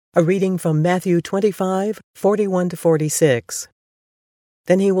A reading from Matthew 25:41-46.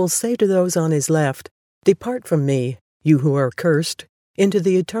 Then he will say to those on his left, "Depart from me, you who are cursed, into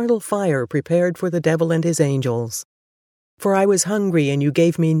the eternal fire prepared for the devil and his angels. For I was hungry, and you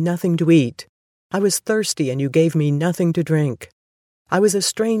gave me nothing to eat. I was thirsty, and you gave me nothing to drink. I was a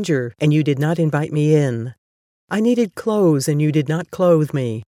stranger, and you did not invite me in. I needed clothes, and you did not clothe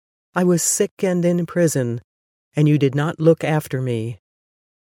me. I was sick and in prison, and you did not look after me."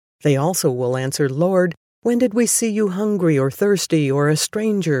 They also will answer, "Lord, when did we see you hungry or thirsty or a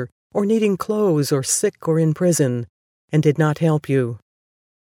stranger or needing clothes or sick or in prison, and did not help you?"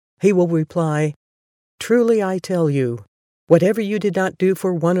 He will reply, "Truly I tell you, whatever you did not do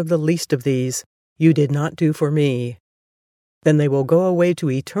for one of the least of these, you did not do for me." Then they will go away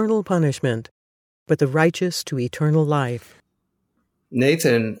to eternal punishment, but the righteous to eternal life.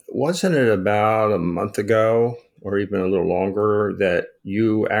 Nathan, wasn't it about a month ago, or even a little longer, that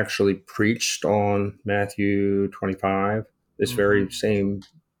you actually preached on Matthew 25, this very same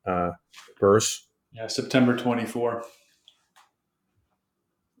verse? Yeah, September 24.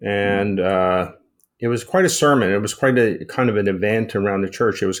 And it was quite a sermon. It was quite a kind of an event around the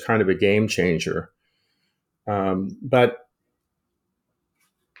church. It was kind of a game changer. But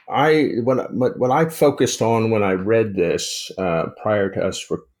what I focused on when I read this prior to us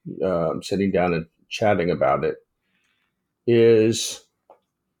sitting down and chatting about it is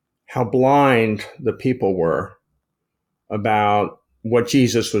how blind the people were about what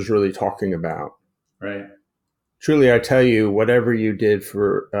Jesus was really talking about. Right. Truly, I tell you, whatever you did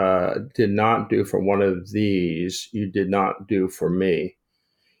not do for one of these, you did not do for me.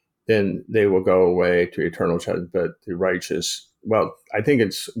 Then they will go away to eternal judgment, but the righteous. Well, I think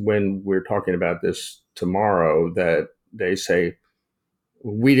it's when we're talking about this tomorrow that they say,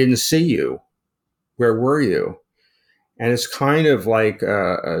 "We didn't see you. Where were you?" And it's kind of like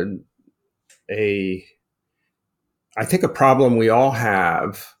I think a problem we all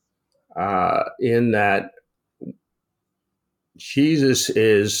have in that Jesus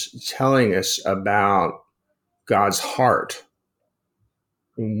is telling us about God's heart,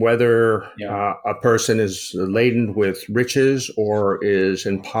 whether a person is laden with riches or is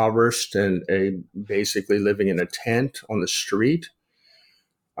impoverished and basically living in a tent on the street.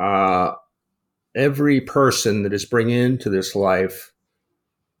 Every person that is brought into this life,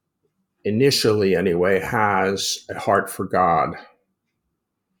 initially anyway, has a heart for God.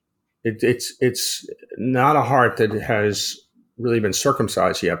 It's not a heart that has really been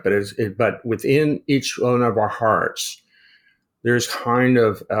circumcised yet, but within each one of our hearts, there's kind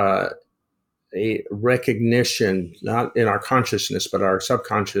of a recognition, not in our consciousness, but our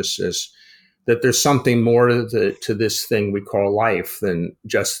subconsciousness, that there's something more to this thing we call life than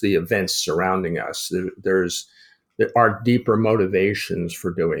just the events surrounding us. There are deeper motivations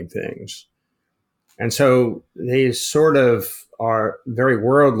for doing things. And so they sort of are very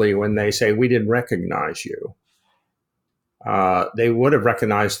worldly when they say, "We didn't recognize you." They would have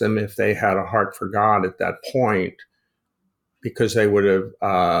recognized them if they had a heart for God at that point, because they would have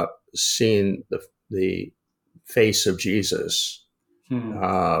seen the face of Jesus,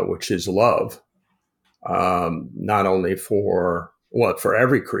 which is love, not only for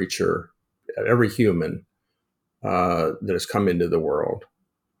every creature, every human that has come into the world.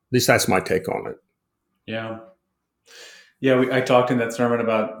 At least that's my take on it. Yeah. Yeah, I talked in that sermon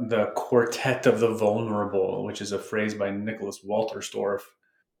about the quartet of the vulnerable, which is a phrase by Nicholas Walterstorff: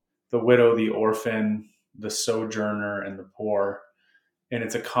 the widow, the orphan, the sojourner, and the poor. And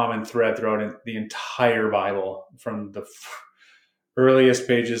it's a common thread throughout the entire Bible, from the earliest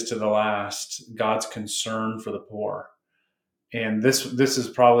pages to the last, God's concern for the poor. And this is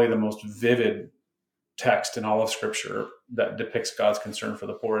probably the most vivid text in all of Scripture that depicts God's concern for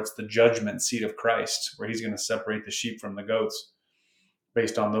the poor. It's the judgment seat of Christ, where he's going to separate the sheep from the goats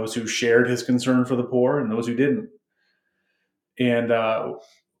based on those who shared his concern for the poor and those who didn't. And I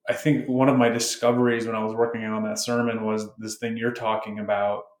think one of my discoveries when I was working on that sermon was this thing you're talking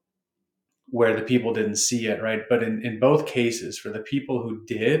about, where the people didn't see it, right? But in both cases, for the people who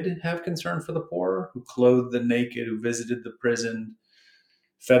did have concern for the poor, who clothed the naked, who visited the prison,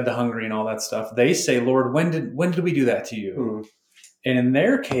 fed the hungry and all that stuff, they say, "Lord, when did we do that to you?" Mm. And in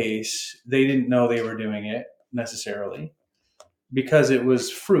their case, they didn't know they were doing it necessarily, because it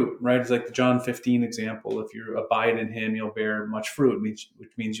was fruit, right? It's like the John 15 example. If you abide in him, you'll bear much fruit, which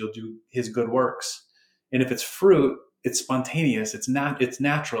means you'll do his good works. And if it's fruit, it's spontaneous. It's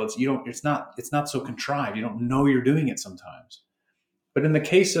natural. It's not so contrived. You don't know you're doing it sometimes. But in the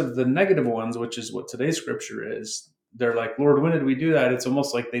case of the negative ones, which is what today's scripture is, they're like, "Lord, when did we do that?" It's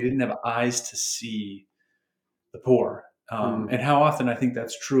almost like they didn't have eyes to see the poor. And how often I think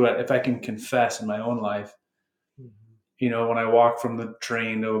that's true. If I can confess in my own life, when I walk from the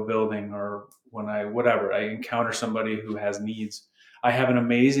train to a building, or when I encounter somebody who has needs, I have an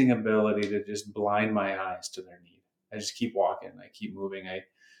amazing ability to just blind my eyes to their need. I just keep walking. I keep moving. I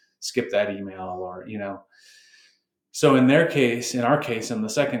skip that email, or, So in our case, in the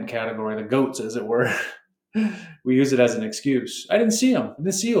second category, the goats, as it were, we use it as an excuse. I didn't see them. I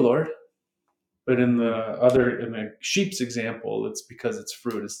didn't see you, Lord. But in the sheep's example, it's because it's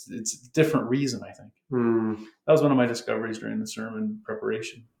fruit. It's a different reason, I think. That was one of my discoveries during the sermon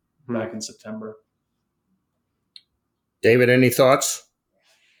preparation back in September. David, any thoughts?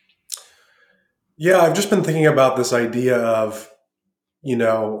 Yeah, I've just been thinking about this idea of,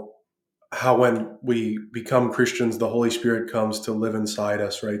 how when we become Christians, the Holy Spirit comes to live inside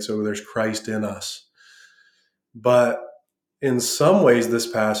us, right? So there's Christ in us. But in some ways, this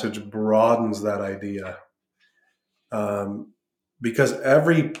passage broadens that idea. Because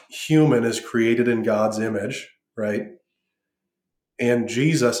every human is created in God's image, right? And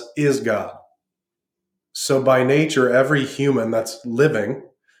Jesus is God. So by nature, every human that's living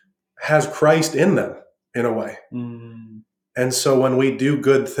has Christ in them, in a way. And so when we do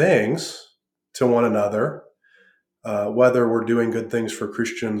good things to one another, whether we're doing good things for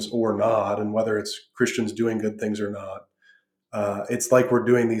Christians or not, and whether it's Christians doing good things or not, it's like we're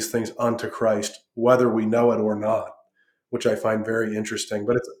doing these things unto Christ, whether we know it or not, which I find very interesting.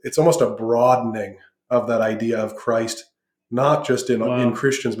 But it's almost a broadening of that idea of Christ, not just in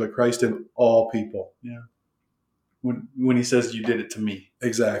Christians, but Christ in all people. Yeah. When he says, "You did it to me."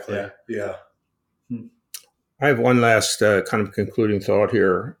 Exactly. Yeah. I have one last kind of concluding thought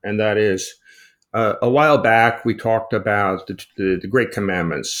here, and that is, a while back we talked about the great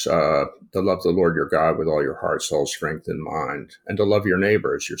commandments, to love the Lord your God with all your heart, soul, strength, and mind, and to love your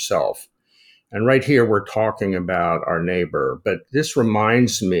neighbor as yourself. And right here we're talking about our neighbor, but this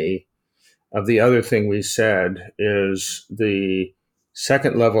reminds me of the other thing we said is the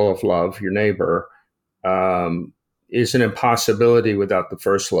second level of love, your neighbor, is an impossibility without the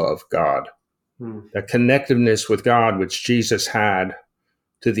first love, God. That connectiveness with God, which Jesus had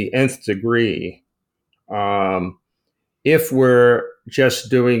to the nth degree. If we're just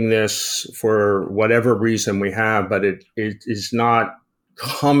doing this for whatever reason we have, but it is not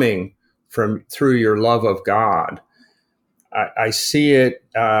coming through your love of God, I see it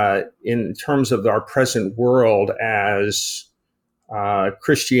in terms of our present world as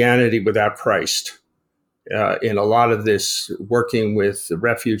Christianity without Christ. In a lot of this working with the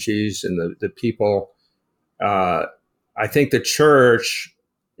refugees and the people, I think the church,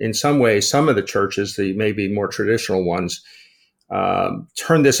 in some ways, some of the churches, the maybe more traditional ones,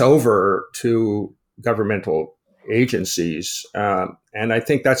 turn this over to governmental agencies. And I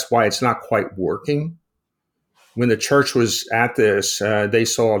think that's why it's not quite working. When the church was at this, they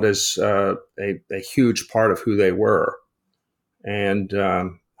saw it as a huge part of who they were. And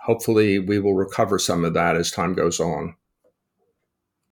hopefully we will recover some of that as time goes on.